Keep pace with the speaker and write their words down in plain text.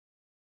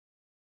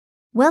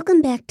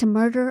Welcome back to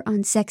Murder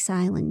on Sex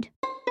Island.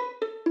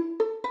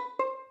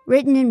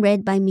 Written and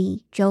read by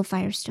me, Joe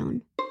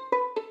Firestone.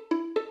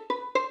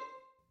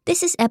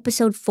 This is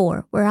episode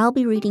 4, where I'll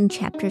be reading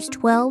chapters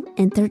 12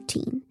 and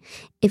 13.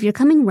 If you're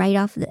coming right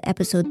off of the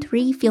episode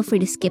 3, feel free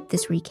to skip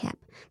this recap.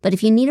 But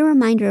if you need a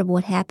reminder of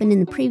what happened in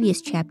the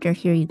previous chapter,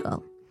 here you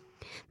go.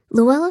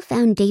 Luella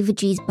found David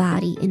G's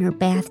body in her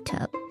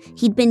bathtub.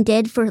 He'd been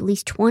dead for at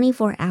least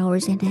 24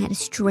 hours and had a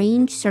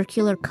strange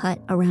circular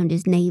cut around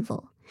his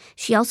navel.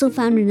 She also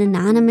found an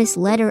anonymous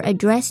letter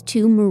addressed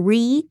to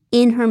Marie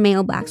in her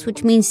mailbox,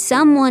 which means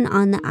someone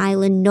on the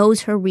island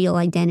knows her real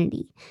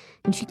identity.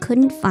 And she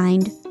couldn't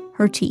find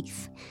her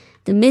teeth.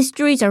 The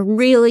mysteries are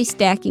really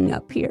stacking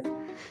up here.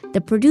 The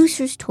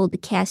producers told the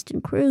cast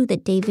and crew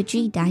that David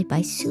G died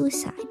by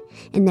suicide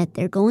and that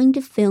they're going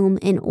to film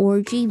an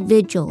orgy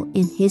vigil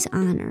in his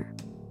honor.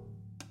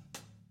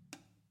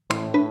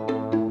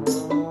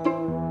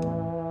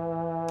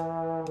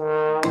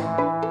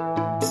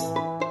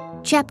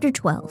 Chapter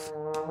 12.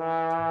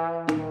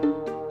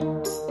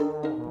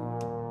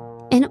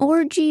 An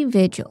orgy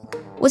vigil.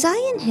 Was I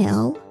in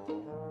hell?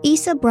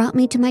 Issa brought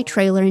me to my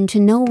trailer and to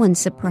no one's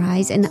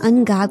surprise, an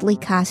ungodly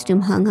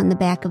costume hung on the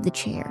back of the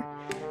chair.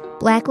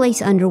 Black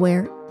lace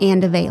underwear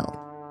and a veil.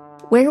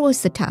 Where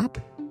was the top?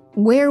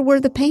 Where were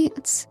the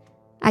pants?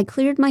 I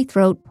cleared my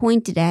throat,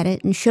 pointed at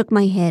it, and shook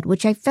my head,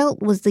 which I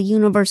felt was the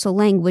universal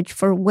language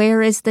for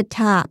where is the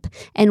top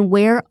and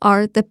where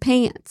are the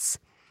pants?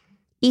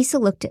 Issa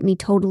looked at me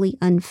totally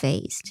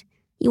unfazed.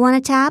 You want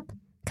a top?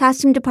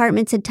 Costume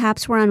department said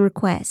tops were on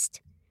request.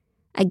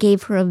 I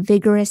gave her a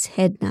vigorous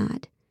head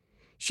nod.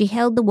 She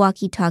held the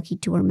walkie-talkie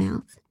to her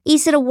mouth.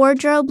 Issa to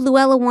wardrobe,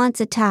 Luella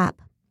wants a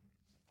top.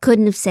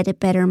 Couldn't have said it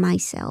better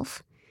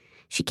myself.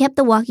 She kept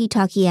the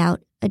walkie-talkie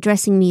out,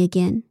 addressing me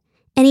again.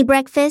 Any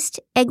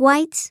breakfast? Egg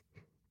whites?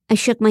 I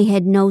shook my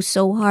head no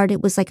so hard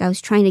it was like I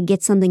was trying to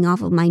get something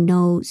off of my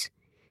nose.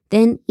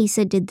 Then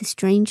Issa did the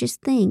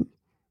strangest thing.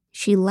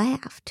 She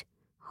laughed.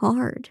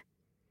 Hard.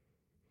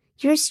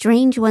 You're a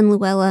strange one,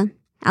 Luella.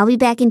 I'll be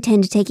back in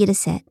 10 to take you to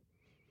set.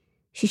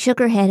 She shook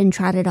her head and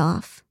trotted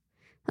off.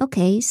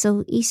 Okay,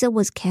 so Issa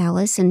was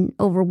callous and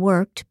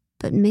overworked,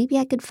 but maybe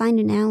I could find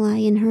an ally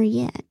in her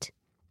yet.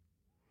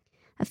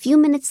 A few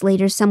minutes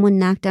later, someone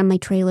knocked on my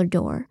trailer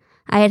door.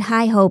 I had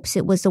high hopes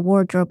it was the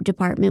wardrobe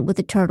department with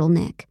a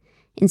turtleneck.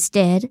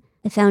 Instead,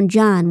 I found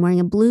John wearing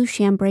a blue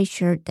chambray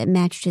shirt that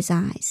matched his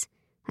eyes.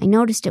 I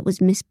noticed it was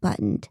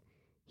misbuttoned.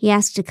 He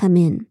asked to come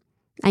in.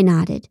 I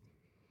nodded.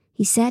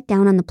 He sat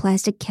down on the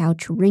plastic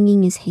couch,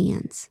 wringing his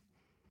hands.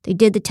 They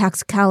did the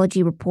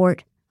toxicology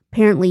report.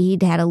 Apparently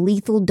he'd had a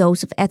lethal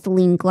dose of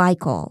ethylene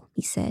glycol,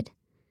 he said.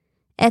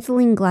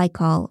 Ethylene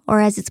glycol,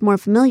 or as it's more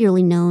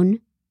familiarly known,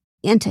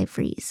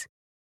 antifreeze.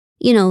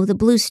 You know, the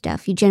blue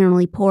stuff you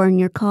generally pour in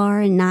your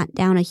car and not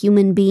down a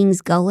human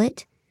being's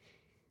gullet.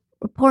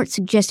 Reports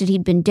suggested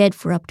he'd been dead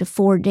for up to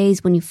 4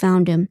 days when you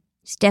found him.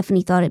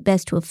 Stephanie thought it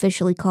best to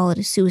officially call it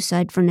a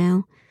suicide for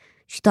now.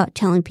 She thought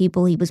telling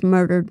people he was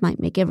murdered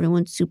might make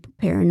everyone super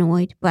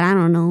paranoid, but I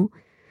don't know.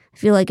 I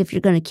feel like if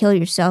you're going to kill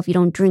yourself, you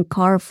don't drink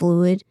car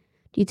fluid.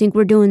 Do you think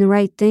we're doing the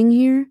right thing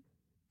here?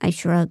 I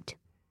shrugged.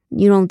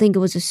 You don't think it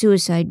was a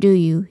suicide, do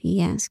you?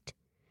 He asked.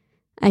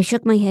 I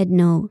shook my head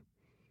no.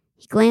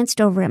 He glanced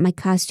over at my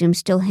costume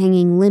still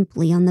hanging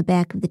limply on the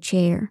back of the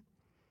chair.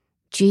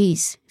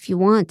 Geez, if you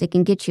want, they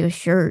can get you a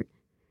shirt.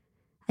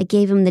 I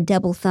gave him the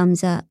double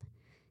thumbs up.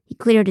 He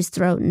cleared his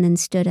throat and then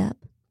stood up.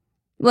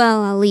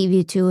 Well, I'll leave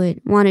you to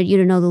it. Wanted you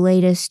to know the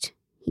latest.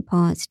 He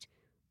paused.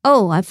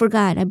 Oh, I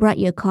forgot. I brought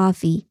you a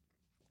coffee.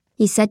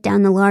 He set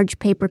down the large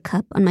paper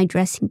cup on my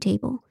dressing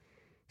table.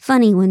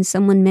 Funny when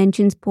someone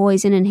mentions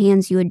poison and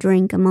hands you a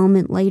drink a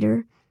moment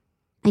later.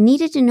 I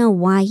needed to know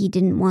why he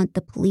didn't want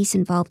the police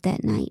involved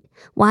that night,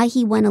 why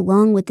he went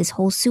along with this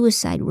whole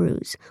suicide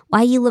ruse,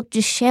 why he looked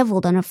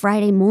disheveled on a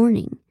Friday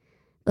morning.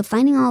 But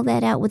finding all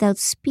that out without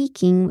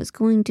speaking was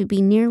going to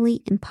be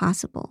nearly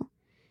impossible.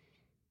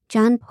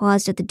 John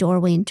paused at the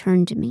doorway and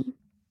turned to me.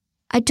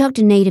 I talked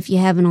to Nate if you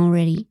haven't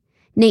already.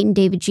 Nate and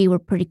David G were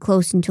pretty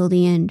close until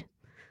the end.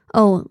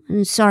 Oh,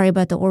 and sorry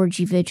about the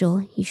orgy vigil,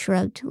 he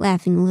shrugged,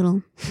 laughing a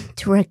little.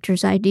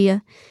 Director's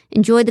idea.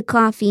 Enjoy the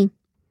coffee.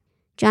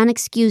 John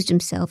excused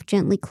himself,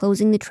 gently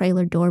closing the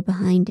trailer door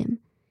behind him.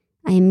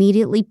 I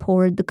immediately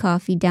poured the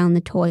coffee down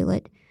the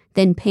toilet,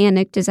 then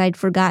panicked as I'd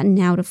forgotten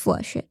how to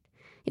flush it.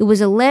 It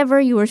was a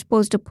lever you were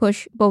supposed to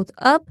push both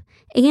up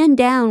and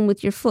down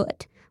with your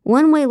foot.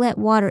 One way let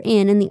water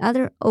in, and the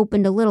other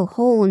opened a little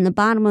hole in the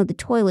bottom of the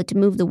toilet to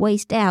move the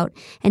waste out,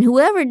 and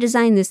whoever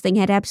designed this thing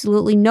had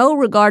absolutely no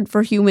regard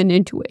for human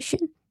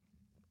intuition.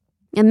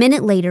 A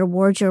minute later,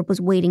 wardrobe was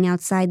waiting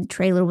outside the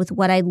trailer with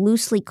what I'd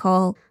loosely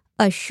call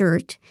a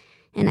shirt,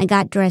 and I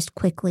got dressed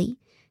quickly.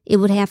 It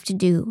would have to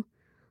do.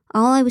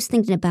 All I was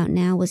thinking about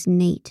now was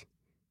Nate.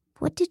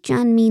 What did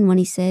John mean when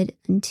he said,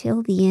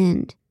 until the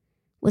end?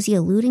 Was he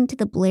alluding to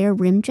the Blair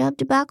rimjob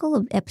debacle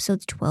of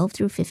episodes 12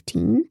 through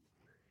 15?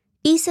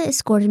 Issa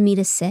escorted me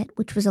to set,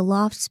 which was a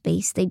loft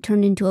space they'd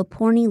turned into a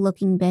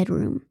porny-looking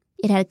bedroom.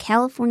 It had a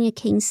California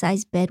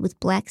king-size bed with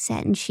black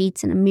satin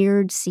sheets and a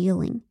mirrored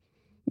ceiling.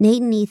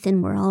 Nate and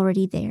Ethan were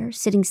already there,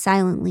 sitting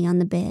silently on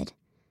the bed.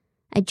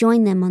 I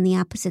joined them on the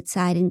opposite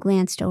side and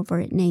glanced over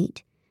at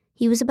Nate.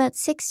 He was about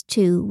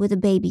 6'2", with a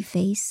baby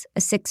face, a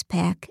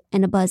six-pack,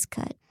 and a buzz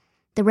cut.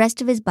 The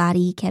rest of his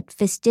body he kept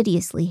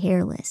fastidiously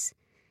hairless.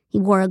 He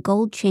wore a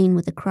gold chain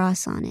with a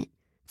cross on it.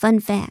 Fun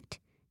fact,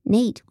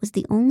 Nate was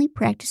the only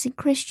practicing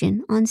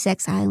Christian on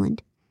Sex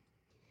Island.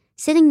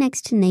 Sitting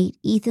next to Nate,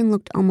 Ethan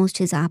looked almost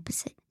his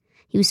opposite.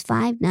 He was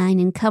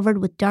 5'9" and covered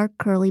with dark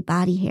curly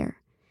body hair.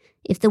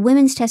 If the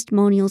women's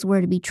testimonials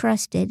were to be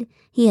trusted,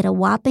 he had a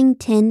whopping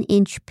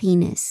 10-inch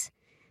penis.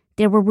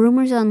 There were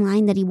rumors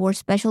online that he wore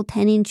special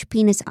 10-inch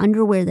penis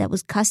underwear that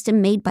was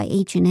custom made by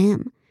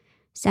H&M.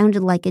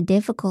 Sounded like a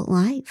difficult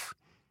life.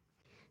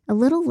 A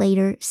little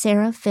later,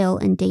 Sarah, Phil,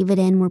 and David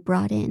N. were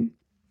brought in.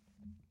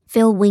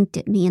 Phil winked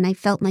at me and I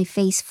felt my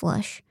face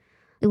flush.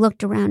 I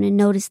looked around and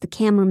noticed the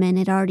cameramen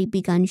had already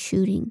begun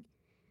shooting.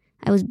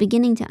 I was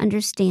beginning to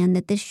understand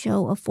that this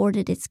show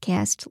afforded its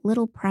cast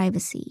little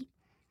privacy.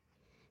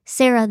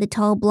 Sarah, the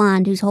tall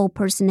blonde whose whole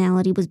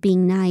personality was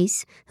being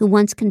nice, who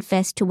once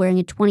confessed to wearing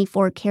a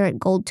 24-karat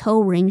gold toe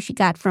ring she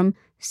got from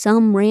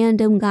some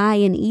random guy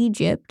in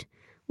Egypt,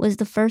 was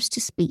the first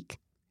to speak.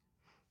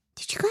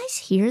 "Did you guys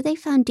hear they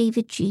found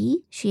David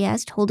G?" she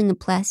asked, holding a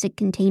plastic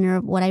container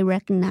of what I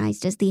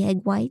recognized as the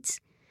egg whites.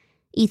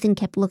 Ethan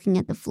kept looking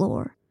at the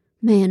floor.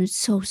 "Man, it's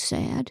so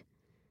sad."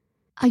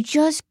 "I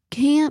just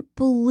can't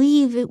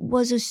believe it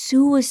was a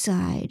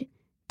suicide,"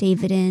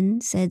 David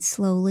N. said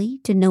slowly,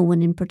 to no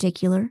one in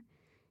particular.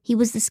 He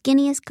was the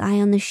skinniest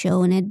guy on the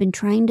show and had been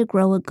trying to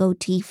grow a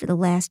goatee for the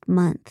last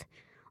month.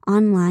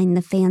 Online,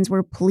 the fans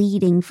were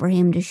pleading for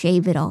him to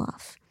shave it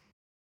off.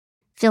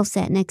 Phil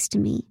sat next to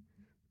me.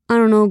 "I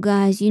don't know,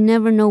 guys. You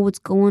never know what's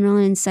going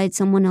on inside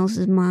someone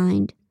else's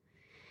mind."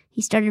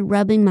 He started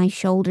rubbing my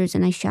shoulders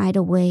and I shied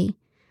away.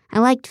 I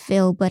liked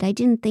Phil, but I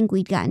didn't think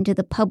we'd gotten to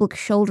the public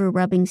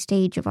shoulder-rubbing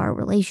stage of our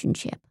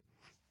relationship.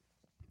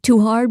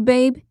 "Too hard,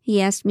 babe?"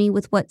 he asked me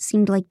with what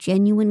seemed like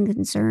genuine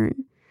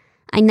concern.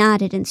 I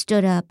nodded and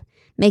stood up,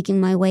 making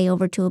my way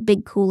over to a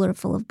big cooler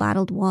full of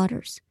bottled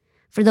waters.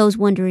 For those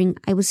wondering,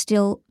 I was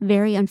still,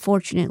 very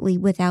unfortunately,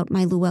 without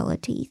my Luella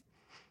teeth.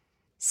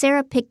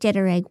 Sarah picked at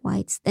her egg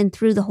whites, then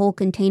threw the whole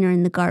container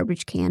in the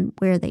garbage can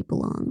where they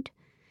belonged.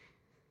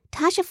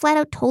 "Tasha flat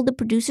out told the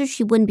producers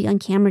she wouldn't be on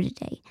camera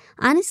today.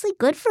 Honestly,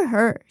 good for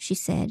her," she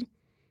said.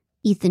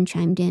 Ethan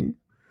chimed in.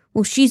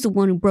 "Well, she's the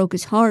one who broke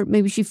his heart.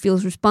 Maybe she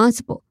feels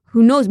responsible.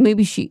 Who knows,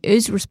 maybe she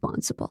is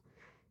responsible."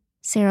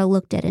 Sarah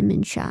looked at him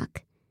in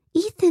shock.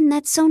 "Ethan,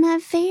 that's so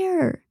not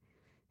fair."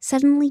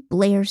 Suddenly,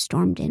 Blair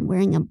stormed in,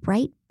 wearing a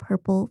bright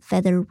purple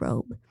feather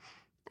robe.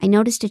 I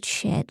noticed it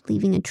shed,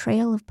 leaving a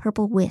trail of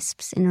purple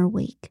wisps in her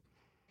wake.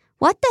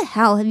 "What the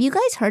hell? Have you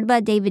guys heard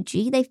about David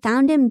G? They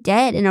found him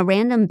dead in a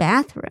random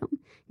bathroom.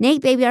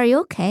 Nate, baby, are you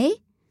okay?"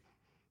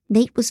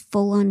 Nate was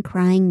full on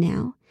crying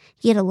now.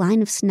 He had a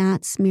line of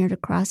snot smeared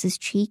across his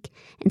cheek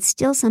and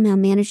still somehow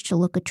managed to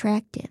look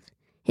attractive.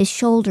 His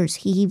shoulders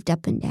heaved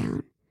up and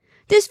down.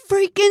 "This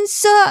freaking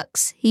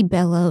sucks," he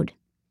bellowed.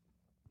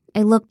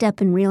 I looked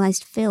up and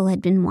realized Phil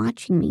had been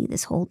watching me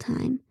this whole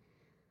time.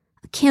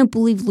 "I can't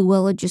believe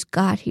Luella just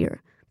got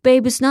here.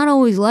 Babe, it's not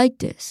always like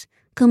this.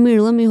 Come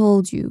here, let me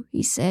hold you,"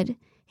 he said,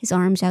 his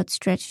arms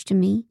outstretched to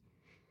me.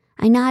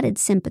 I nodded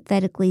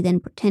sympathetically,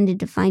 then pretended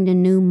to find a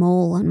new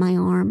mole on my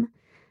arm.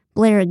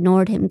 Blair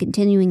ignored him,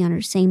 continuing on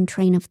her same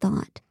train of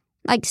thought.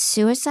 "Like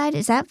suicide?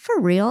 Is that for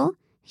real?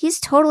 He's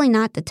totally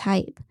not the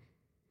type."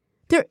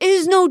 "There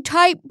is no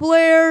type,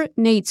 Blair!"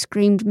 Nate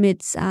screamed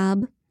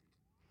mid-sob.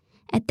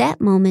 At that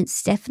moment,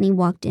 Stephanie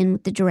walked in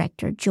with the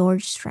director,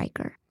 George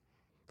Stryker.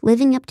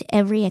 Living up to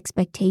every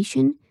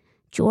expectation,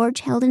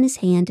 George held in his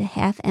hand a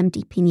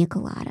half-empty pina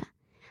colada.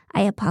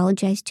 I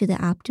apologized to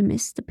the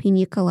optimist. The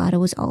pina colada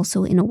was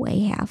also, in a way,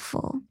 half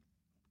full.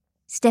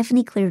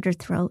 Stephanie cleared her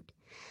throat.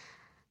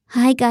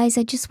 "Hi, guys.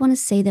 I just want to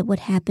say that what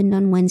happened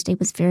on Wednesday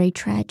was very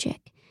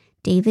tragic.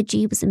 David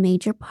G. was a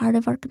major part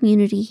of our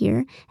community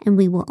here, and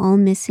we will all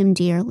miss him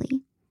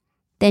dearly."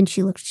 Then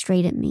she looked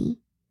straight at me.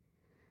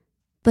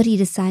 "But he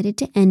decided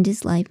to end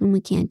his life, and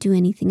we can't do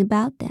anything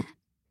about that."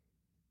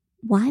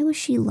 Why was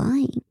she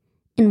lying?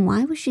 And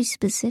why was she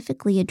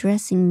specifically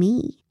addressing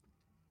me?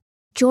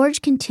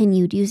 George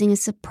continued, using a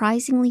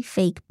surprisingly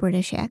fake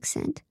British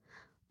accent.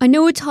 "I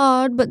know it's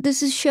hard, but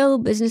this is show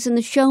business and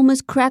the show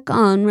must crack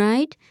on,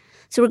 right?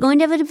 So we're going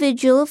to have a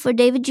vigil for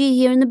David G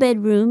here in the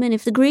bedroom, and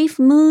if the grief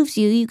moves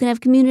you, you can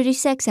have community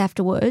sex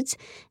afterwards,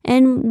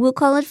 and we'll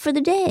call it for the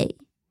day."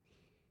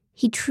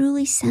 He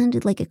truly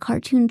sounded like a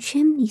cartoon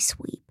chimney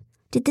sweep.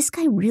 Did this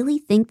guy really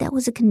think that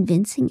was a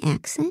convincing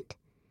accent?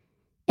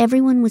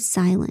 Everyone was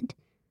silent.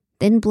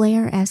 Then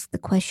Blair asked the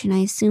question I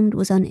assumed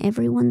was on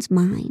everyone's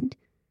mind.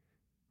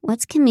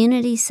 "What's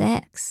community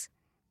sex?"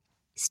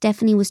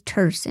 Stephanie was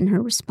terse in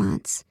her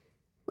response.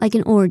 "Like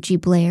an orgy,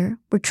 Blair.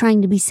 We're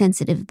trying to be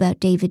sensitive about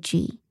David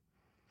G."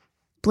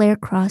 Blair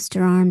crossed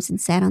her arms and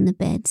sat on the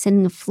bed,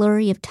 sending a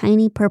flurry of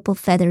tiny purple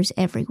feathers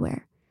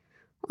everywhere.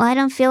 "Well, I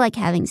don't feel like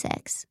having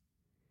sex."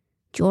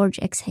 George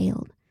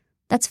exhaled.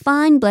 That's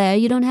fine, Blair.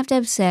 You don't have to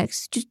have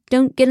sex. Just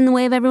don't get in the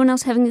way of everyone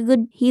else having a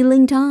good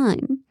healing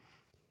time.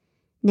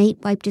 Nate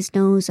wiped his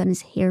nose on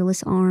his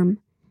hairless arm.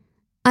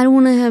 I don't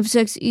want to have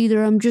sex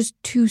either. I'm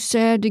just too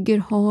sad to get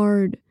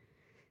hard.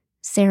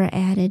 Sarah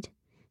added,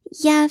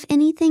 Yeah, if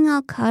anything,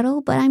 I'll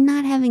cuddle, but I'm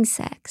not having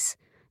sex.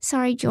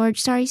 Sorry,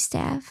 George. Sorry,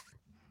 Steph.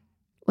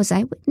 Was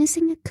I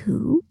witnessing a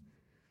coup?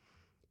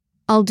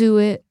 I'll do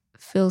it,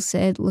 Phil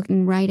said,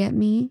 looking right at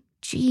me.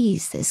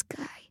 Jeez, this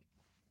guy.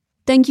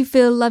 Thank you,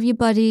 Phil. Love you,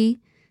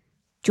 buddy,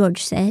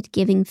 George said,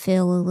 giving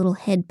Phil a little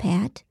head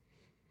pat.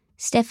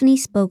 Stephanie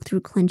spoke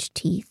through clenched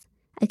teeth.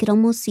 I could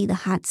almost see the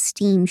hot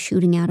steam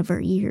shooting out of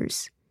her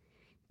ears.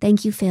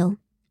 Thank you, Phil.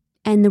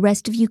 And the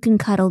rest of you can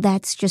cuddle.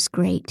 That's just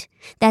great.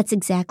 That's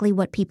exactly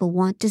what people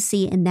want to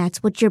see, and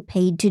that's what you're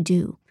paid to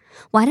do.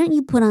 Why don't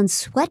you put on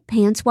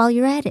sweatpants while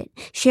you're at it?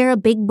 Share a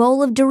big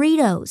bowl of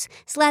Doritos.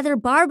 Slather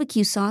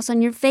barbecue sauce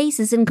on your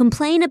faces and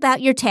complain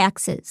about your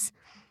taxes.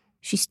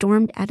 She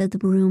stormed out of the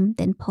room,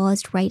 then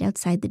paused right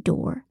outside the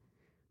door.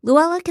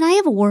 Luella, can I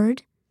have a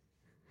word?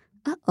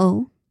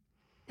 Uh-oh.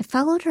 I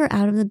followed her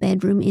out of the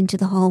bedroom into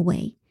the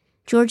hallway.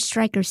 George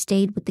Stryker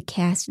stayed with the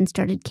cast and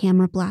started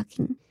camera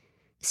blocking.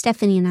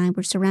 Stephanie and I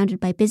were surrounded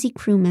by busy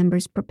crew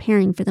members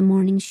preparing for the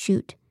morning's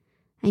shoot.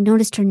 I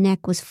noticed her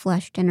neck was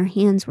flushed and her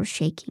hands were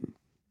shaking.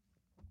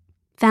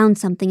 Found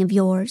something of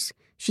yours,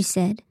 she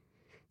said.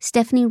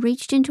 Stephanie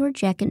reached into her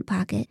jacket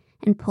pocket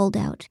and pulled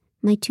out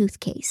my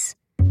toothcase.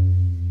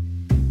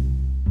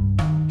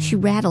 She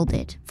rattled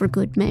it for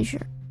good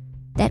measure.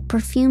 That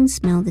perfume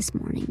smell this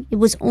morning. It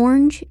was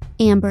orange,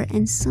 amber,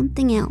 and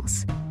something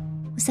else.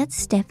 Was that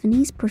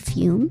Stephanie's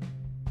perfume?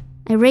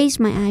 I raised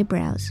my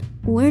eyebrows.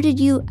 Where did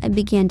you... I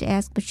began to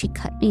ask, but she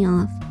cut me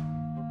off.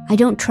 I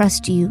don't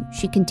trust you,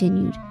 she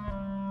continued.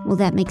 Well,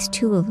 that makes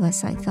two of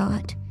us, I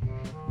thought.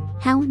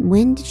 How and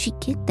when did she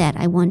get that,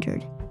 I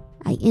wondered.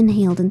 I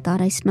inhaled and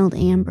thought I smelled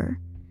amber.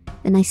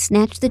 Then I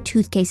snatched the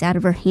toothcase out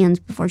of her hands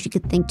before she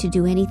could think to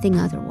do anything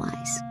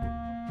otherwise.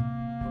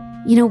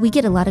 You know, we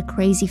get a lot of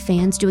crazy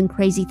fans doing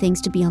crazy things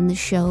to be on the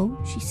show,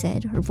 she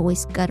said, her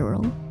voice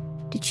guttural.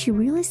 Did she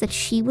realize that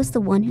she was the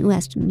one who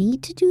asked me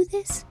to do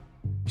this?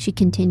 She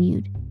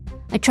continued.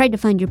 I tried to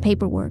find your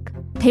paperwork.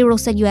 Payroll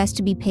said you asked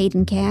to be paid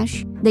in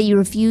cash, that you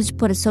refused to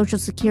put a social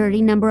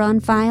security number on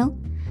file.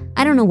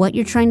 I don't know what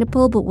you're trying to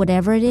pull, but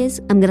whatever it is,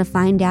 I'm going to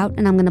find out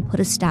and I'm going to put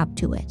a stop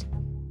to it.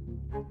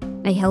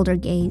 I held her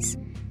gaze.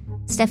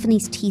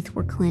 Stephanie's teeth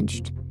were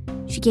clenched.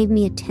 She gave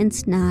me a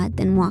tense nod,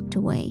 then walked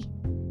away.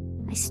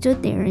 I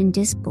stood there in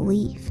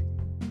disbelief.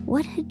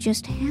 What had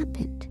just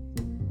happened?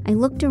 I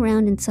looked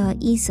around and saw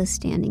Issa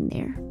standing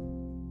there.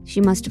 She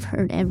must have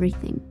heard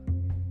everything.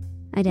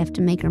 I'd have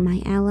to make her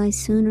my ally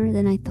sooner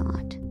than I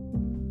thought.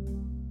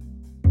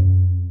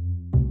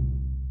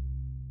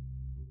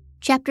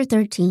 Chapter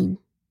 13.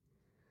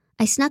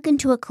 I snuck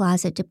into a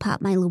closet to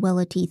pop my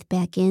Luella teeth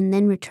back in,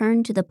 then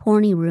returned to the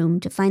porny room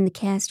to find the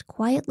cast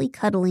quietly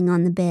cuddling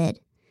on the bed.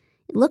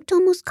 It looked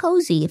almost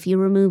cozy if you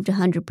removed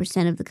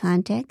 100% of the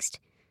context.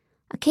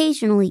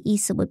 Occasionally,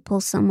 Issa would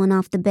pull someone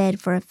off the bed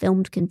for a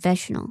filmed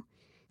confessional.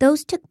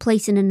 Those took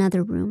place in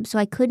another room, so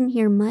I couldn't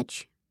hear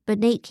much, but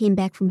Nate came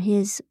back from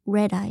his,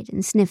 red-eyed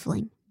and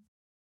sniffling.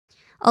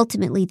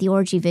 Ultimately, the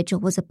orgy vigil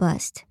was a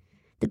bust.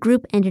 The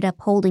group ended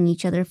up holding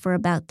each other for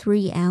about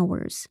 3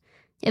 hours.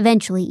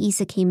 Eventually,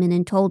 Issa came in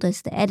and told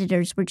us the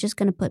editors were just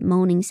going to put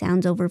moaning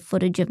sounds over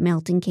footage of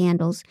melting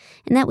candles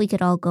and that we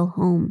could all go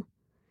home.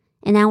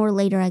 An hour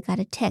later, I got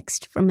a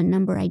text from a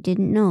number I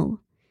didn't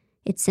know.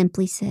 It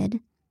simply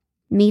said,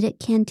 Meet at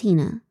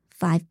Cantina,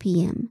 5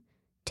 p.m.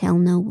 Tell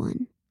no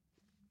one.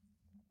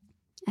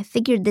 I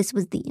figured this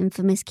was the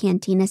infamous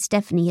cantina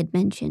Stephanie had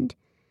mentioned.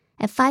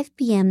 At 5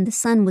 p.m., the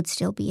sun would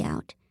still be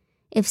out.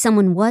 If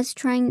someone was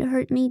trying to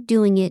hurt me,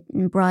 doing it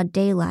in broad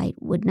daylight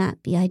would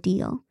not be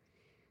ideal.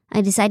 I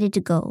decided to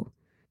go.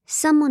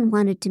 Someone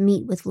wanted to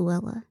meet with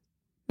Luella.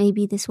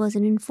 Maybe this was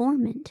an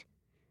informant.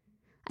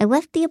 I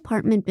left the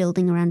apartment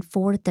building around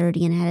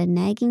 4:30 and had a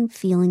nagging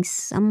feeling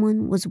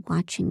someone was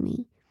watching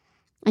me.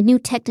 I knew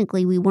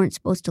technically we weren't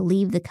supposed to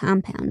leave the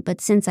compound,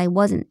 but since I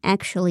wasn't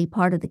actually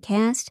part of the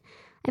cast,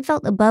 I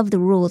felt above the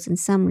rules in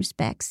some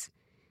respects.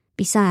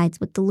 Besides,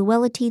 with the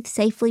Luella teeth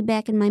safely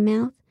back in my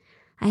mouth,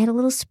 I had a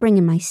little spring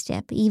in my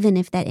step, even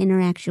if that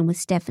interaction with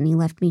Stephanie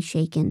left me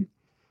shaken.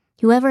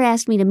 Whoever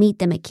asked me to meet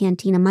them at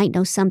Cantina might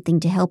know something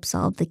to help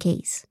solve the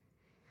case.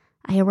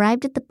 I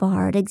arrived at the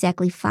bar at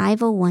exactly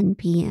 5:01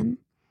 p.m.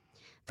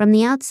 From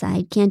the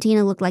outside,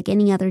 Cantina looked like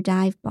any other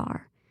dive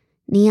bar.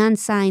 Neon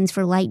signs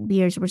for light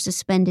beers were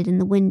suspended in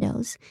the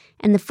windows,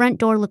 and the front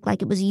door looked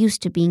like it was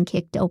used to being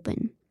kicked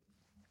open.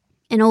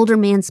 An older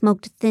man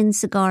smoked a thin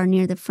cigar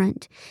near the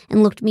front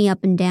and looked me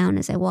up and down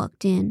as I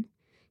walked in.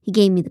 He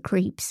gave me the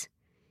creeps.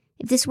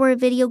 If this were a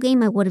video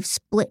game, I would have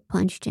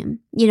split-punched him.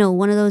 You know,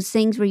 one of those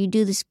things where you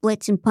do the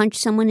splits and punch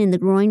someone in the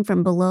groin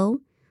from below.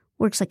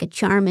 Works like a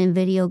charm in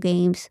video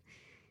games.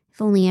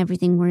 If only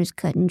everything were as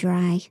cut and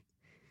dry.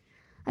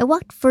 I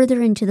walked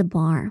further into the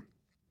bar.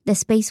 The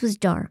space was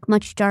dark,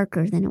 much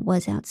darker than it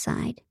was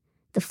outside.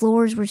 The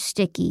floors were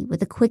sticky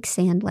with a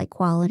quicksand-like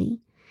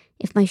quality.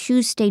 If my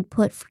shoes stayed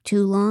put for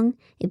too long,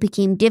 it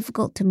became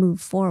difficult to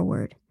move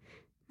forward.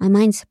 My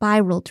mind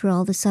spiraled through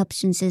all the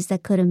substances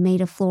that could have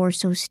made a floor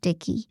so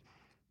sticky.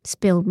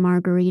 Spilled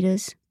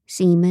margaritas,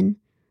 semen,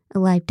 a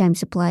lifetime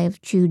supply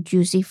of chewed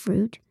juicy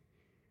fruit.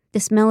 The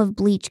smell of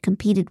bleach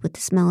competed with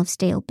the smell of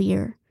stale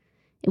beer.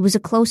 It was a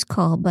close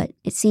call, but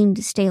it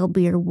seemed stale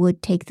beer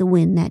would take the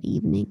win that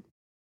evening.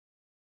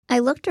 I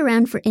looked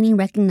around for any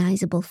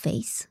recognizable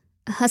face.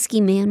 A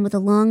husky man with a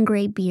long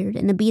gray beard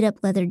and a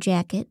beat-up leather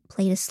jacket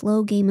played a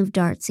slow game of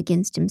darts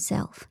against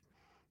himself.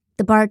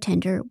 The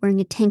bartender, wearing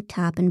a tank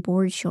top and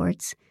board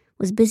shorts,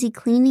 was busy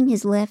cleaning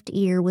his left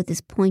ear with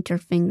his pointer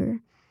finger.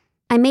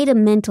 I made a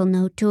mental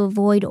note to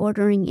avoid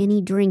ordering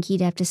any drink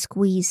he'd have to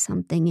squeeze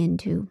something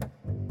into.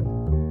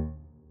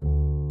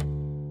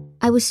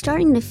 I was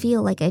starting to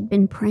feel like I'd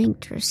been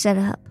pranked or set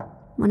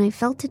up when I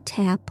felt a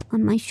tap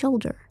on my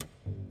shoulder.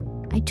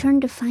 I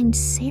turned to find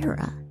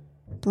Sarah,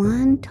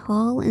 blonde,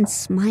 tall, and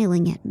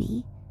smiling at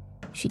me.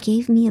 She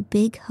gave me a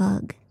big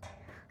hug.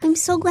 "I'm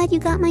so glad you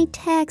got my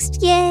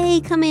text.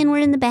 Yay, come in, we're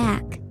in the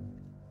back."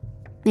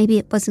 Maybe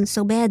it wasn't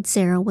so bad.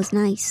 Sarah was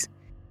nice.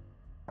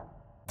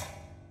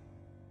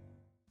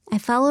 I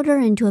followed her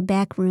into a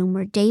back room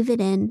where David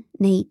and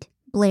Nate,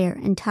 Blair,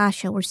 and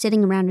Tasha were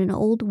sitting around an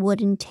old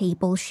wooden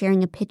table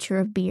sharing a pitcher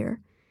of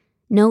beer.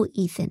 No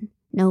Ethan,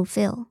 no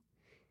Phil.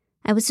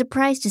 I was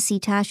surprised to see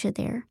Tasha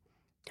there.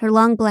 Her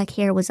long black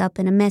hair was up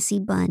in a messy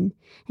bun,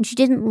 and she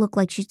didn't look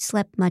like she'd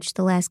slept much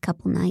the last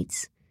couple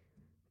nights.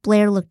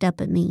 Blair looked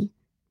up at me.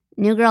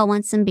 "New girl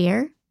wants some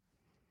beer?"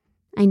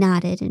 I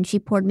nodded, and she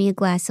poured me a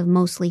glass of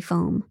mostly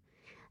foam.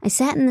 I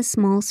sat in the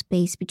small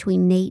space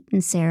between Nate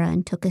and Sarah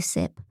and took a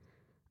sip.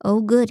 Oh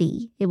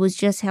goody, it was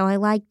just how I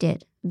liked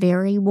it.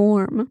 Very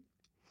warm.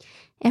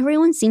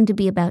 Everyone seemed to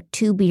be about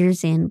 2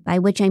 beers in, by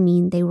which I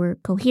mean they were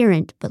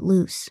coherent but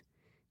loose.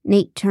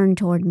 Nate turned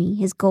toward me,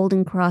 his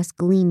golden cross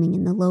gleaming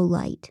in the low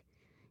light.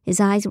 His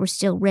eyes were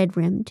still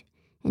red-rimmed,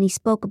 and he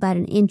spoke about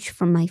an inch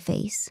from my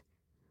face.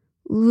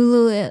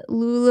 Lula,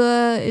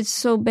 it's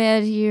so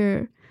bad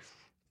here,"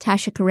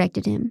 Tasha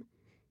corrected him.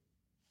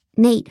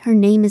 "Nate, her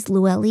name is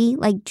Luelli,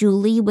 like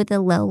Julie with a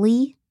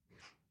lily."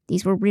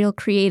 These were real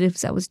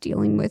creatives I was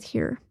dealing with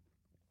here.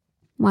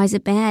 "Why is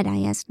it bad?"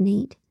 I asked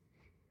Nate.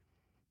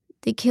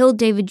 "They killed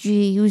David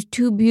G. He was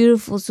too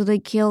beautiful, so they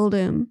killed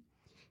him."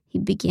 He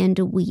began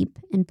to weep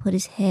and put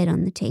his head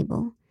on the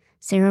table.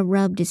 Sarah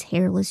rubbed his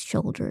hairless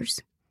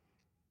shoulders.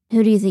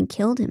 "Who do you think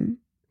killed him?"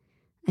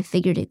 I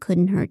figured it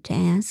couldn't hurt to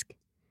ask.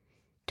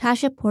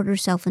 Tasha poured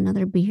herself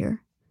another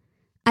beer.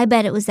 "I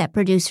bet it was that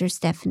producer,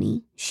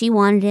 Stephanie. She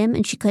wanted him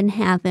and she couldn't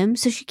have him,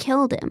 so she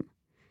killed him."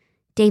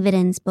 David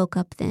N. spoke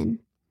up then.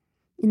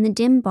 In the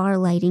dim bar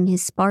lighting,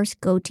 his sparse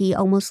goatee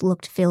almost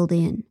looked filled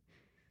in.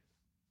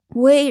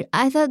 "Wait,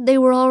 I thought they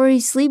were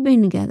already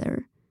sleeping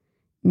together."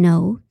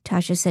 "No,"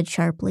 Tasha said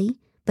sharply,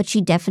 "but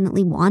she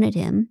definitely wanted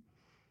him."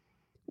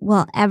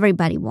 "Well,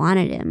 everybody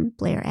wanted him,"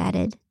 Blair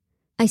added.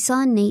 I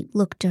saw Nate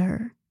look to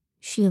her.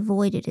 She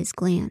avoided his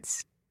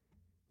glance.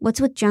 "What's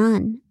with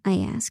John?" I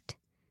asked.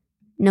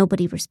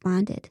 Nobody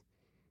responded.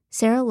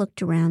 Sarah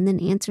looked around, then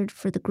answered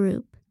for the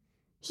group.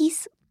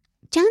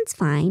 John's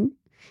fine."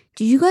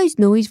 "Did you guys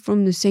know he's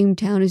from the same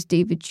town as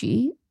David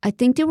G? I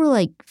think they were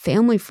like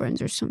family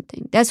friends or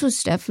something. That's what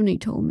Stephanie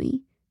told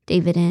me,"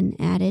 David N.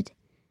 added.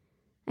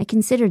 I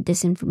considered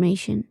this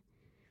information.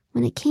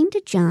 When it came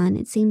to John,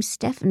 it seemed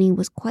Stephanie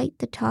was quite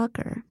the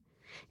talker.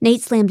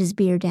 Nate slammed his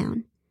beer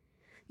down.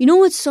 "You know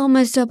what's so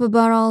messed up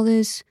about all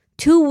this?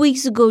 2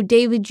 weeks ago,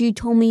 David G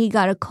told me he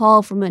got a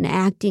call from an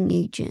acting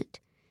agent."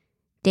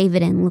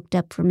 David N. looked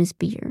up from his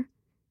beer.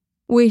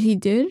 "Wait, he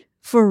did?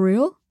 For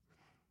real?"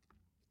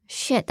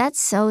 "Shit, that's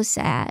so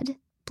sad,"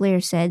 Blair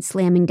said,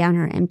 slamming down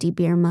her empty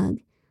beer mug.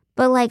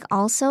 "But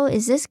also,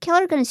 is this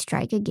killer gonna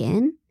strike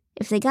again?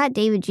 If they got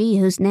David G,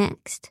 who's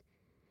next?"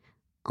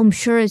 "I'm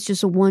sure it's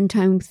just a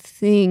one-time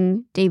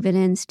thing," David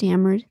N.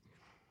 stammered.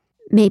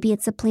 "Maybe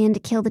it's a plan to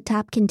kill the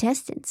top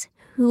contestants.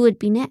 Who would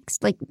be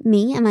next? Like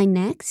me? Am I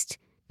next?"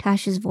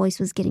 Tasha's voice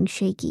was getting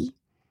shaky.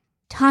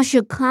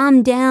 "Tasha,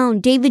 calm down.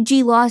 David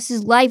G lost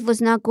his life.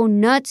 Let's not go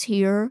nuts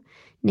here,"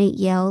 Nate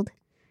yelled.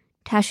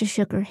 Tasha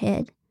shook her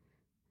head.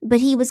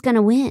 "But he was going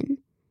to win.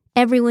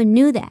 Everyone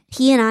knew that.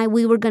 He and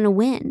we were going to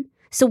win.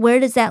 So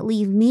where does that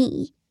leave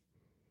me?"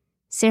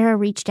 Sarah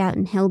reached out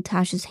and held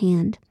Tasha's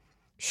hand.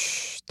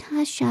 "Shh,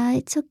 Tasha,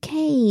 it's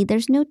okay.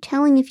 There's no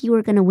telling if you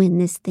were going to win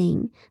this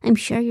thing. I'm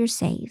sure you're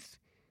safe."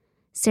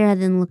 Sarah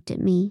then looked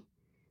at me.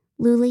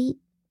 "Luli,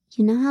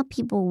 you know how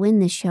people win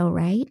this show,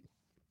 right?"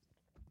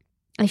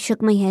 I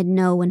shook my head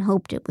no and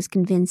hoped it was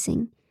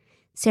convincing.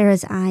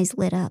 Sarah's eyes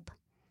lit up.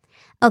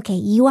 "Okay,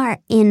 you are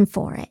in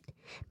for it.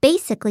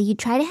 Basically, you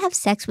try to have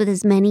sex with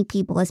as many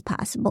people as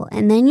possible,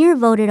 and then you're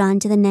voted on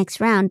to the next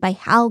round by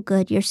how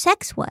good your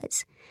sex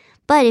was.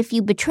 But if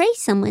you betray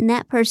someone,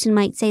 that person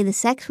might say the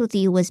sex with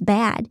you was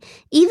bad,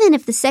 even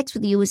if the sex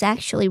with you was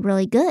actually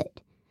really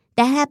good.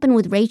 That happened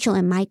with Rachel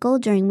and Michael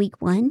during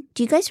week 1.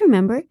 Do you guys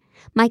remember?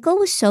 Michael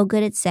was so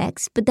good at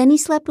sex, but then he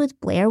slept with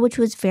Blair, which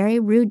was very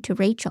rude to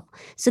Rachel.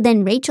 So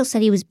then Rachel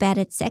said he was bad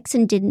at sex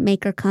and didn't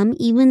make her come,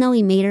 even though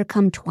he made her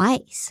come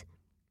twice.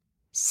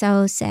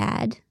 So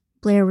sad,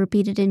 Blair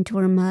repeated into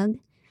her mug.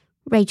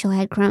 Rachel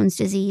had Crohn's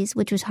disease,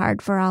 which was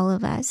hard for all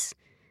of us.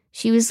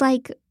 She was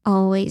like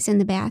always in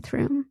the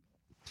bathroom.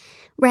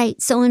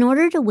 Right, so in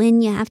order to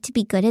win, you have to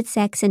be good at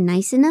sex and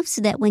nice enough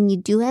so that when you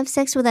do have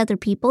sex with other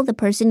people, the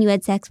person you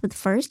had sex with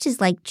first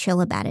is like chill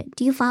about it.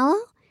 Do you follow?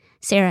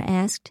 Sarah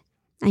asked.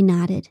 I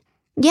nodded.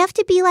 You have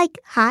to be like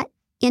hot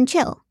and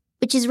chill,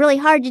 which is really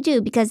hard to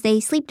do because they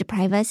sleep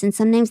deprive us and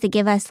sometimes they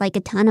give us like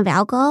a ton of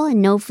alcohol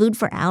and no food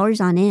for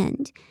hours on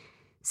end.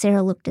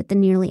 Sarah looked at the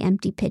nearly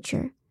empty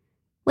pitcher.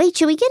 Wait,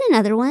 should we get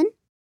another one?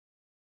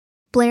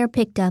 Blair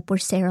picked up where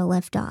Sarah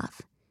left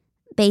off.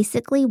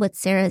 Basically, what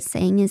Sarah's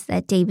saying is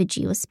that David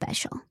G was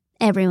special.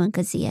 Everyone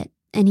could see it,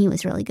 and he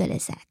was really good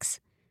at sex.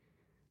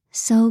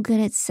 So good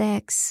at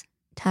sex,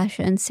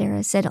 Tasha and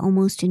Sarah said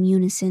almost in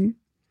unison.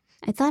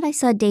 I thought I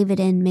saw David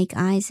N. make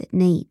eyes at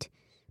Nate,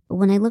 but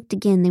when I looked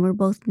again, they were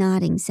both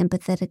nodding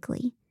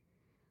sympathetically.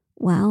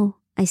 Wow,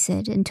 I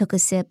said and took a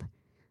sip.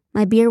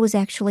 My beer was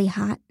actually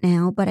hot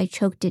now, but I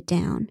choked it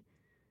down.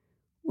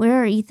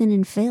 Where are Ethan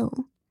and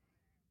Phil?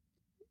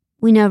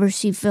 We never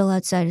see Phil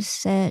outside of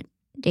set,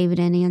 David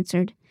N.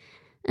 answered.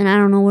 And I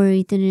don't know where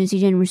Ethan is. He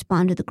didn't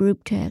respond to the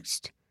group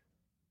text.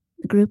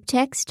 The group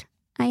text?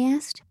 I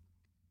asked.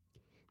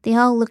 They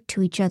all looked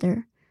to each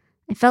other.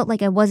 I felt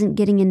like I wasn't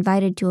getting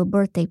invited to a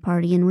birthday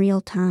party in real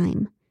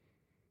time.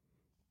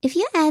 If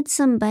you add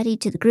somebody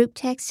to the group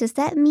text, does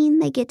that mean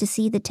they get to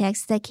see the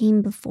text that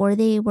came before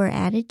they were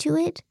added to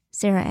it?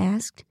 Sarah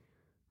asked.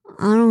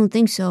 I don't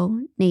think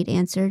so, Nate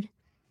answered.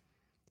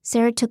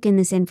 Sarah took in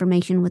this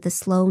information with a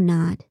slow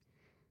nod.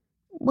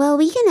 Well,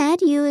 we can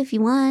add you if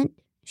you want,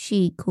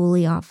 she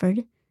coolly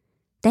offered.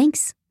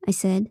 Thanks, I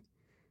said.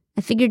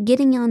 I figured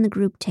getting on the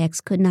group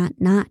text could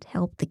not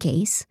help the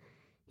case.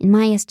 In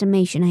my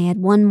estimation, I had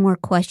one more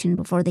question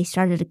before they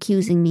started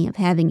accusing me of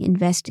having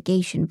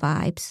investigation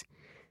vibes.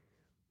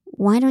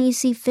 Why don't you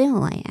see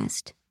Phil? I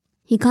asked.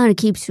 He kind of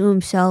keeps to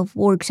himself,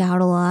 works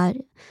out a lot.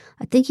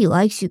 I think he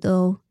likes you,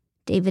 though,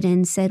 David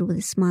N. said with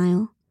a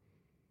smile.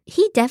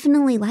 He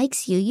definitely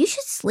likes you. You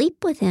should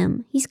sleep with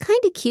him. He's kind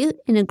of cute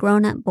in a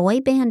grown-up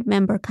boy band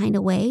member kind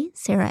of way,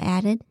 Sarah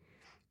added.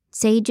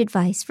 Sage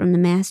advice from the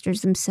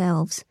masters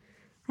themselves.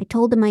 I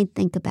told them I'd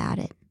think about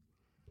it.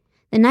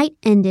 The night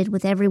ended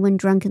with everyone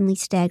drunkenly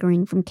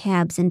staggering from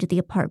cabs into the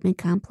apartment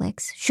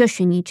complex,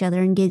 shushing each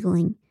other and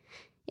giggling.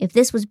 If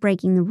this was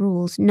breaking the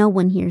rules, no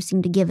one here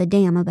seemed to give a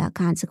damn about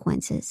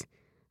consequences.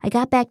 I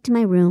got back to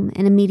my room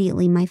and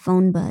immediately my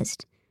phone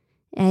buzzed.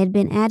 I had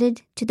been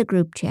added to the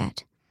group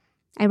chat.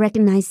 I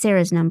recognized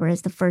Sarah's number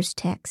as the first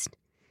text.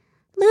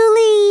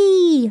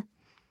 Luli!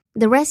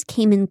 The rest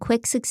came in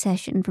quick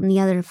succession from the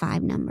other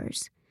 5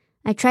 numbers.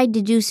 I tried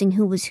deducing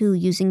who was who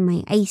using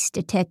my ace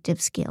detective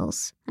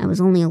skills. I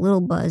was only a little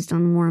buzzed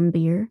on warm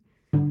beer.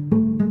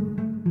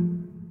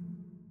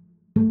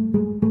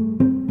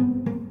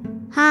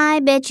 Hi,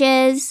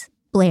 bitches,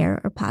 Blair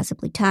or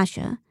possibly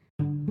Tasha.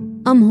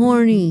 I'm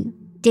horny,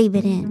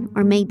 David N.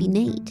 or maybe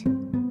Nate.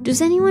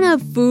 Does anyone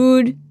have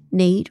food?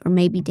 Nate or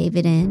maybe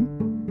David N.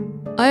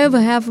 I have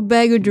a half a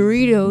bag of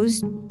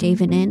Doritos,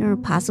 David N. or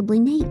possibly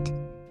Nate.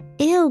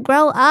 Ew,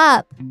 grow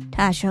up,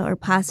 Tasha or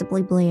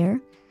possibly Blair.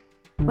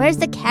 Where's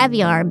the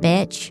caviar,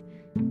 bitch?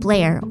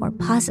 Blair or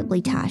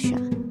possibly Tasha.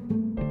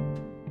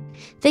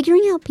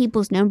 Figuring out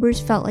people's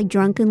numbers felt like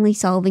drunkenly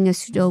solving a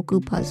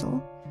Sudoku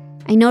puzzle.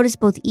 I noticed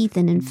both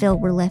Ethan and Phil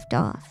were left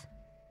off.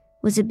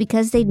 Was it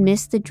because they'd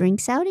missed the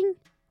drinks outing?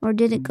 Or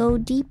did it go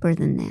deeper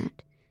than that?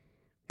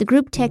 The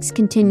group text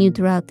continued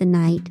throughout the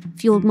night,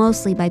 fueled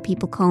mostly by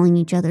people calling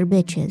each other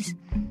bitches.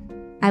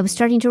 I was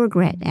starting to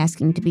regret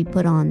asking to be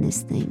put on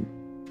this thing.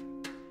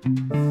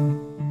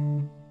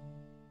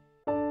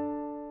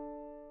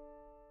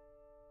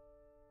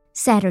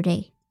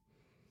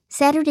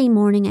 Saturday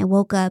morning, I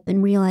woke up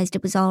and realized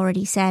it was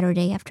already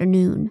Saturday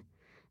afternoon.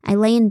 I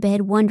lay in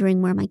bed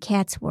wondering where my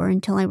cats were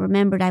until I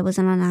remembered I was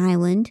on an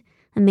island,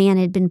 a man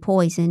had been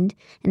poisoned,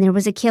 and there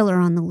was a killer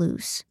on the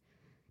loose.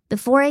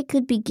 Before I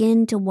could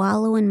begin to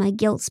wallow in my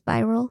guilt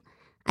spiral,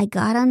 I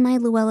got on my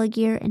Luella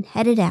gear and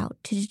headed out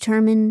to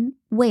determine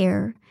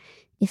where,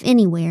 if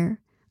anywhere,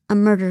 a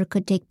murder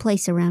could take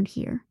place around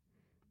here.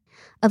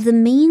 Of the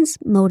means,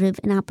 motive,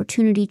 and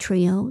opportunity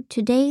trio,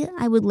 today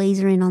I would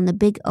laser in on the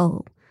big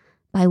O,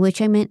 by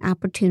which I meant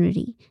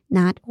opportunity,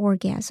 not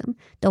orgasm,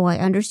 though I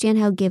understand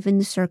how given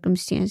the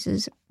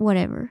circumstances,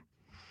 whatever.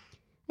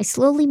 I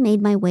slowly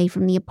made my way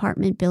from the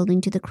apartment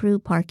building to the crew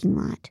parking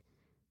lot.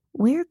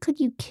 Where could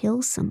you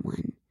kill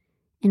someone?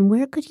 And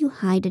where could you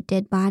hide a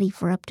dead body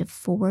for up to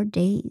 4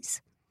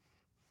 days?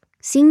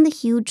 Seeing the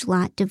huge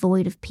lot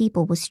devoid of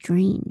people was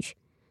strange.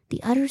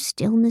 The utter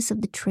stillness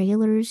of the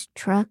trailers,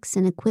 trucks,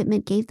 and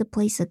equipment gave the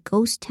place a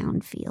ghost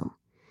town feel.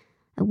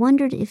 I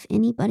wondered if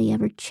anybody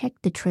ever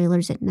checked the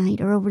trailers at night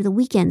or over the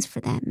weekends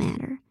for that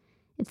matter,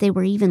 if they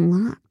were even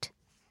locked.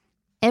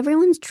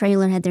 Everyone's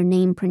trailer had their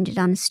name printed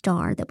on a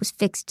star that was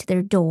fixed to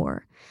their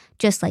door,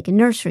 just like a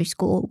nursery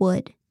school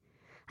would.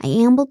 I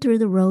ambled through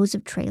the rows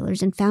of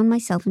trailers and found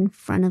myself in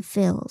front of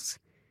Phil's.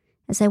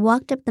 As I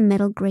walked up the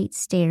metal grate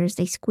stairs,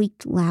 they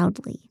squeaked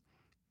loudly.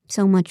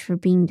 So much for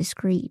being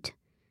discreet.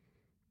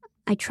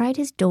 I tried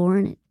his door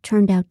and it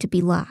turned out to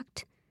be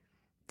locked.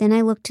 Then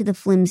I looked to the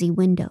flimsy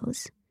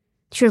windows.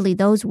 Surely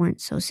those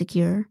weren't so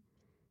secure.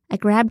 I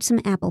grabbed some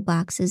apple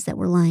boxes that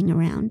were lying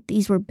around.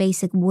 These were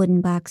basic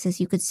wooden boxes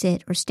you could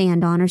sit or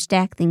stand on or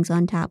stack things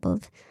on top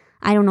of.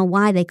 I don't know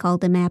why they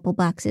called them apple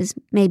boxes.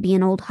 Maybe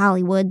in old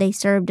Hollywood they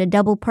served a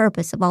double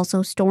purpose of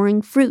also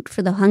storing fruit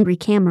for the hungry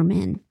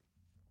cameramen.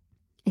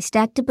 I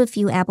stacked up a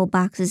few apple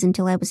boxes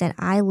until I was at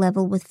eye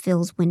level with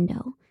Phil's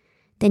window.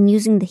 Then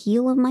using the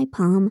heel of my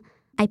palm,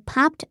 I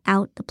popped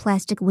out the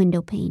plastic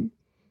window pane.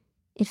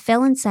 It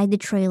fell inside the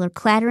trailer,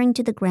 clattering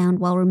to the ground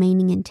while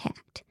remaining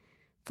intact.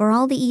 For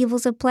all the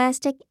evils of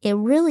plastic, it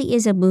really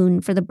is a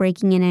boon for the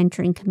breaking and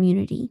entering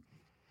community.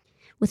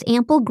 With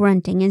ample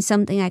grunting and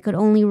something I could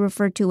only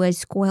refer to as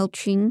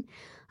squelching,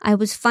 I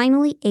was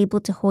finally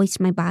able to hoist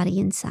my body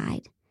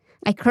inside.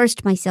 I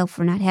cursed myself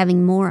for not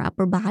having more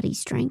upper body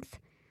strength.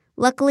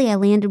 Luckily, I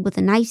landed with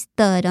a nice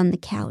thud on the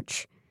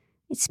couch.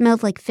 It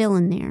smelled like Phil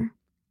in there.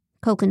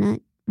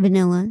 Coconut,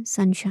 vanilla,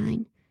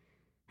 sunshine.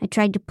 I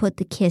tried to put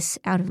the kiss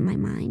out of my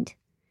mind.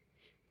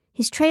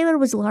 His trailer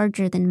was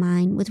larger than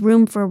mine, with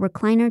room for a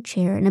recliner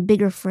chair and a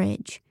bigger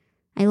fridge.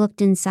 I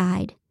looked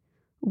inside.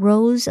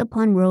 Rows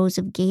upon rows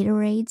of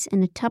Gatorades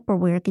and a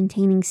Tupperware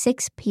containing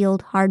 6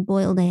 peeled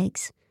hard-boiled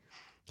eggs.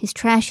 His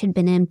trash had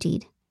been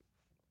emptied.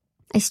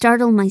 I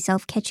startled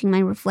myself catching my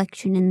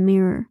reflection in the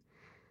mirror.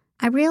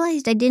 I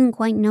realized I didn't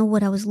quite know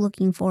what I was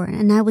looking for,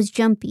 and I was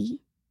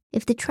jumpy.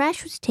 If the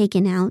trash was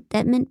taken out,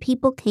 that meant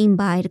people came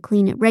by to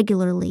clean it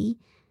regularly,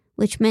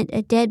 which meant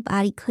a dead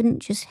body couldn't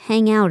just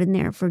hang out in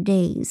there for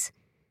days.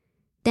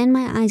 Then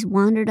my eyes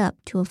wandered up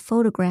to a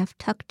photograph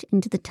tucked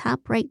into the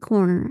top right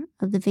corner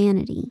of the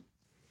vanity.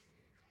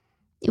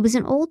 It was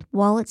an old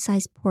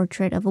wallet-sized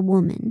portrait of a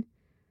woman.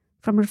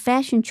 From her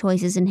fashion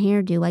choices and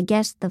hairdo, I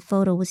guessed the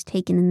photo was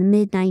taken in the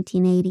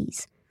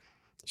mid-1980s.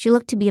 She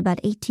looked to be about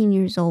 18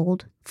 years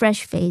old,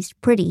 fresh-faced,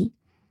 pretty.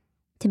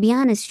 To be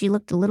honest, she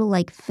looked a little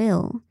like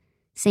Phil.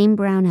 Same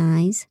brown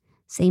eyes,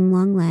 same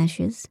long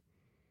lashes.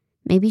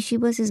 Maybe she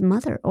was his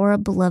mother, or a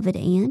beloved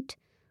aunt,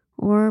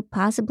 or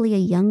possibly a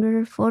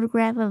younger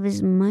photograph of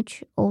his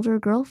much older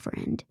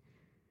girlfriend.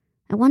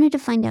 I wanted to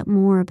find out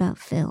more about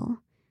Phil.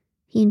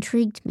 He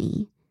intrigued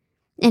me.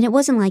 And it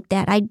wasn't like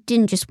that. I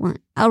didn't just want,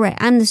 all right,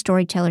 I'm the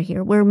storyteller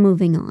here. We're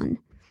moving on.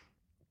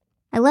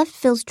 I left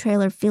Phil's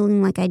trailer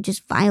feeling like I'd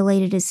just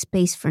violated his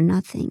space for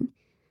nothing.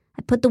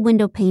 I put the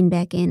window pane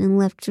back in and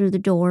left through the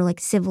door like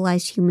a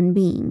civilized human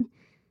being.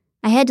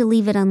 I had to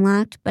leave it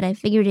unlocked, but I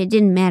figured it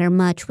didn't matter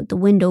much with the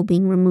window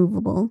being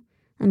removable.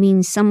 I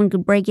mean, someone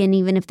could break in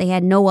even if they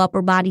had no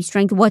upper body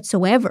strength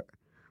whatsoever.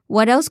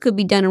 What else could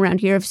be done around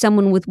here if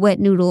someone with wet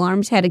noodle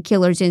arms had a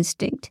killer's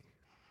instinct?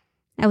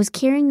 I was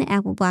carrying the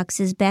apple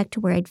boxes back to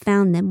where I'd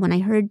found them when I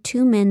heard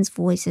 2 men's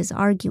voices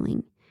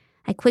arguing.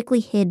 I quickly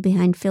hid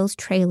behind Phil's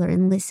trailer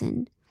and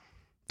listened.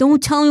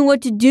 "Don't tell me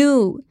what to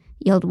do,"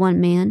 yelled one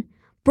man.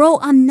 "Bro,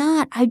 I'm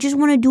not. I just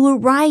want to do it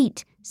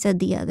right," said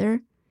the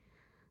other.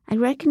 I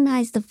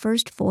recognized the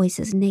first voice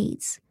as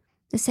Nate's.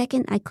 The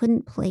second I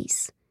couldn't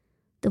place.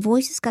 The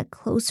voices got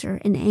closer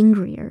and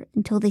angrier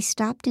until they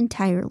stopped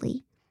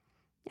entirely.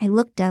 I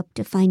looked up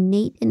to find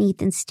Nate and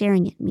Ethan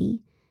staring at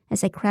me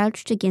as I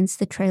crouched against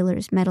the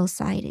trailer's metal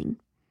siding.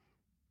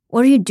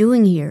 "What are you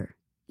doing here?"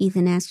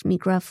 Ethan asked me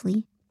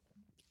gruffly.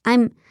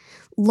 "I'm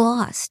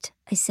lost,"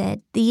 I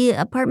said. "The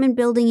apartment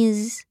building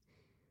is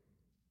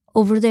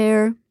over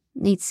there,"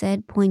 Nate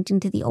said, pointing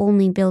to the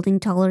only building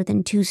taller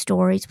than 2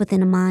 stories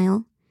within a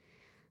mile.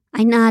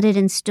 I nodded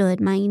and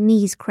stood, my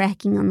knees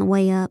cracking on the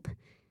way up.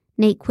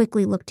 Nate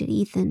quickly looked at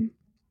Ethan.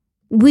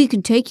 "We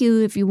can take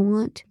you if you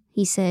want,"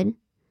 he said.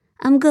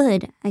 "I'm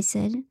good," I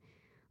said,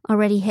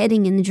 already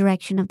heading in the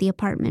direction of the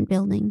apartment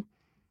building.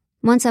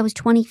 Once I was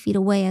 20 feet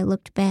away, I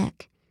looked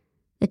back.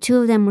 The 2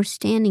 of them were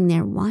standing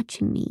there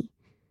watching me.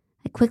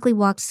 I quickly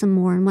walked some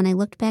more, and when I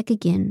looked back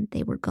again,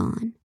 they were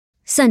gone.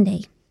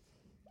 Sunday.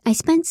 I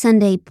spent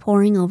Sunday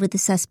poring over the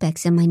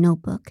suspects in my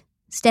notebook.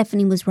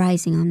 Stephanie was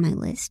rising on my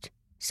list.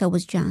 So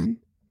was John.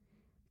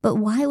 But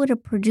why would a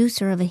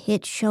producer of a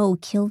hit show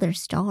kill their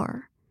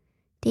star?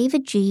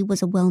 David G.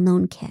 was a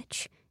well-known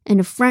catch and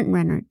a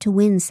frontrunner to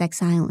win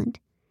Sex Island.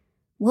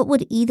 What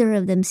would either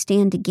of them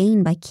stand to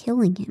gain by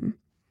killing him?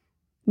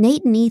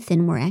 Nate and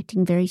Ethan were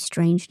acting very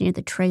strange near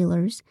the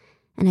trailers,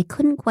 and I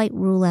couldn't quite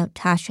rule out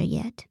Tasha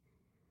yet.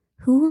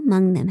 Who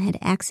among them had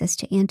access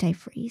to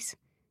antifreeze?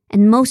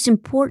 And most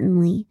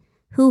importantly,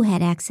 who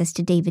had access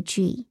to David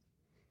G.?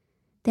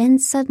 Then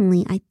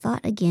suddenly I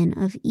thought again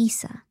of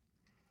Issa.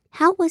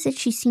 How was it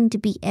she seemed to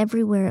be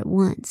everywhere at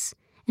once?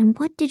 And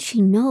what did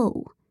she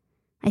know?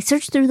 I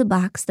searched through the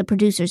box the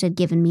producers had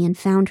given me and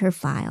found her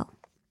file.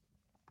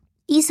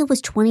 Issa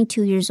was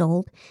 22 years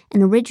old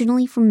and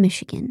originally from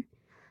Michigan.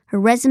 Her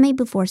resume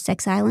before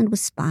Sex Island was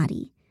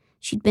spotty.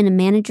 She'd been a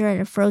manager at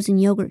a frozen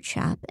yogurt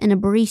shop and a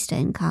barista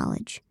in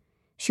college.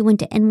 She went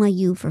to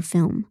NYU for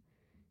film.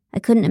 I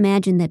couldn't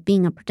imagine that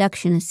being a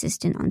production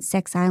assistant on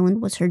Sex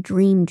Island was her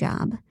dream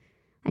job.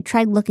 I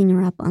tried looking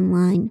her up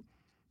online.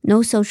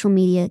 No social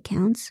media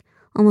accounts,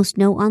 almost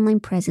no online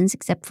presence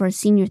except for a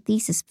senior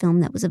thesis film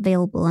that was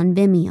available on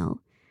Vimeo.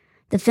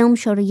 The film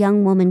showed a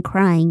young woman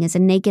crying as a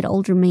naked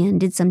older man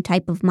did some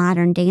type of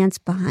modern dance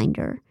behind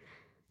her.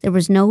 There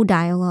was no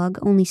dialogue,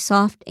 only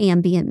soft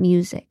ambient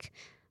music.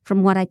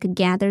 From what I could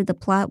gather, the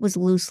plot was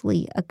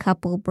loosely a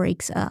couple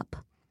breaks up.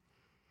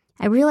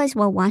 I realized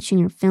while watching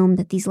her film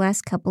that these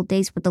last couple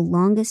days were the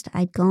longest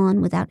I'd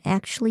gone without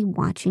actually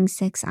watching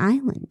Sex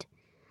Island.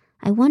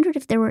 I wondered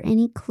if there were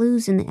any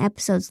clues in the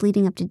episodes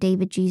leading up to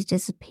David G's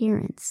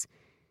disappearance.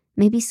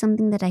 Maybe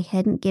something that I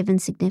hadn't given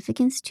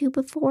significance to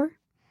before?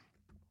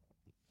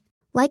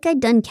 Like I'd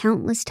done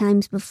countless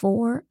times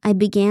before, I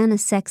began a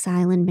Sex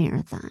Island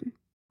marathon.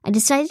 I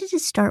decided to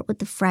start with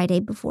the Friday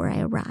before I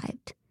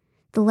arrived.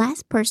 The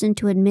last person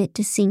to admit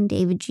to seeing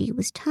David G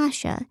was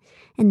Tasha,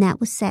 and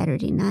that was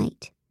Saturday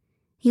night.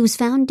 He was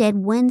found dead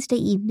Wednesday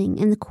evening,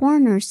 and the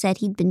coroner said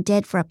he'd been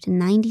dead for up to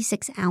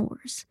 96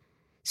 hours.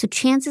 So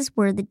chances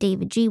were that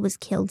David G was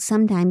killed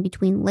sometime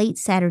between late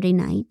Saturday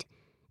night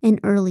and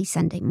early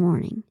Sunday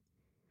morning.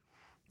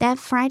 That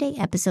Friday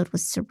episode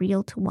was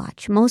surreal to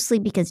watch, mostly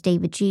because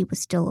David G was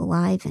still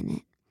alive in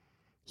it.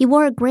 He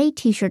wore a gray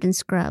t-shirt and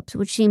scrubs,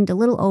 which seemed a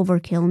little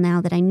overkill now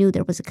that I knew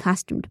there was a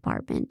costume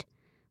department.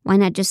 Why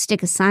not just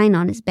stick a sign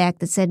on his back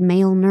that said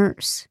male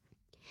nurse?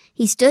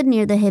 He stood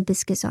near the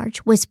hibiscus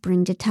arch,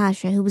 whispering to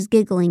Tasha, who was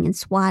giggling and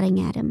swatting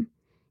at him.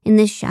 In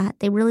this shot,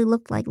 they really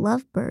looked like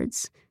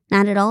lovebirds,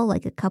 not at all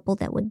like a couple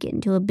that would get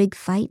into a big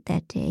fight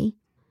that day.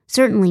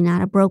 Certainly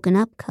not a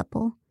broken-up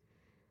couple.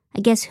 I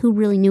guess who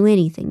really knew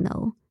anything,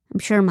 though? I'm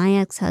sure my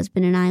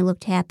ex-husband and I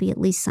looked happy at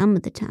least some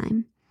of the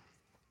time.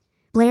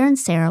 Blair and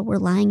Sarah were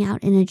lying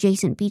out in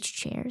adjacent beach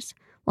chairs,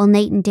 while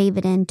Nate and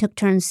David N took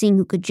turns seeing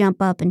who could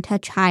jump up and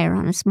touch higher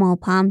on a small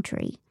palm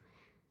tree.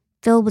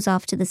 Phil was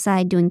off to the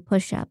side doing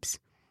push-ups.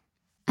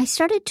 I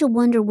started to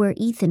wonder where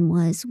Ethan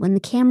was when the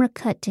camera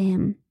cut to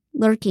him,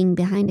 lurking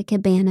behind a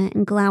cabana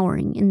and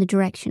glowering in the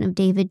direction of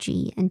David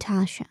G and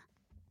Tasha.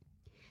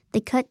 They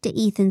cut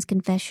to Ethan's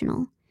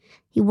confessional.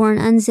 He wore an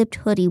unzipped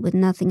hoodie with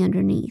nothing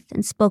underneath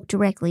and spoke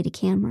directly to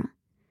camera.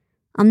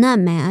 "I'm not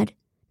mad.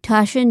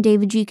 Tasha and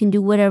David G can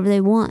do whatever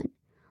they want.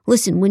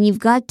 Listen, when you've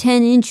got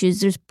 10 inches,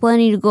 there's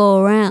plenty to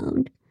go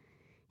around."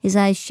 His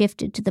eyes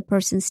shifted to the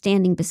person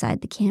standing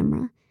beside the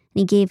camera, and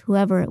he gave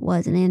whoever it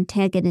was an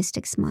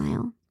antagonistic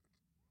smile.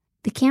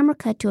 The camera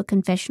cut to a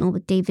confessional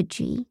with David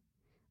G.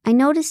 I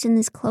noticed in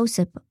this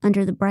close-up,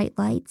 under the bright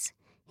lights,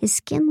 his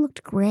skin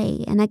looked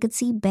gray, and I could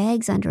see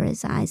bags under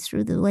his eyes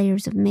through the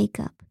layers of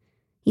makeup.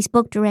 He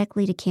spoke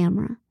directly to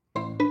camera.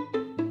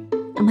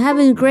 "I'm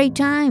having a great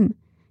time.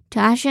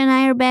 Tasha and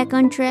I are back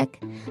on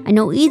track. I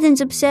know Ethan's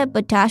upset,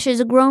 but Tasha's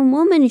a grown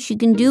woman and she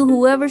can do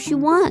whoever she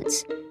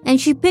wants. And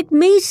she picked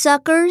me,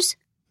 suckers!"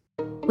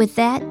 With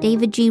that,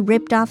 David G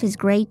ripped off his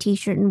gray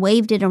t-shirt and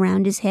waved it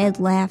around his head,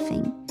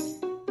 laughing.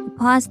 He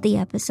paused the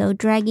episode,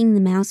 dragging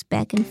the mouse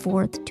back and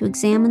forth to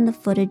examine the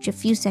footage a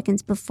few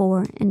seconds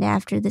before and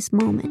after this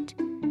moment.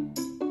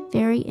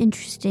 Very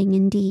interesting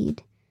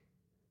indeed.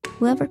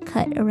 Whoever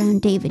cut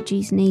around David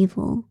G's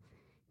navel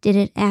did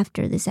it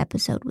after this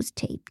episode was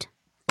taped.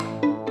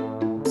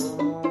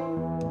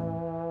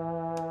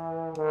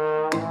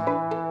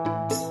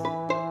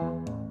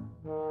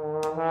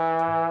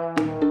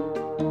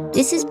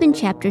 This has been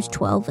chapters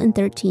 12 and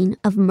 13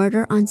 of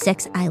Murder on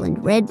Sex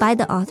Island, read by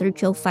the author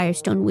Joe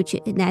Firestone, which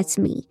that's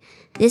me.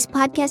 This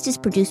podcast is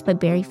produced by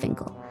Barry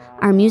Finkel.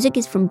 Our music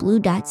is from Blue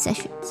Dot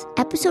Sessions.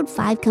 Episode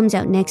 5 comes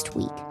out next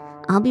week.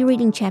 I'll be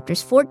reading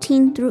chapters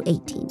 14 through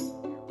 18,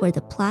 where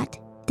the plot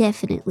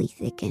definitely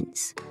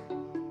thickens.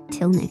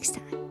 Till next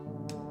time.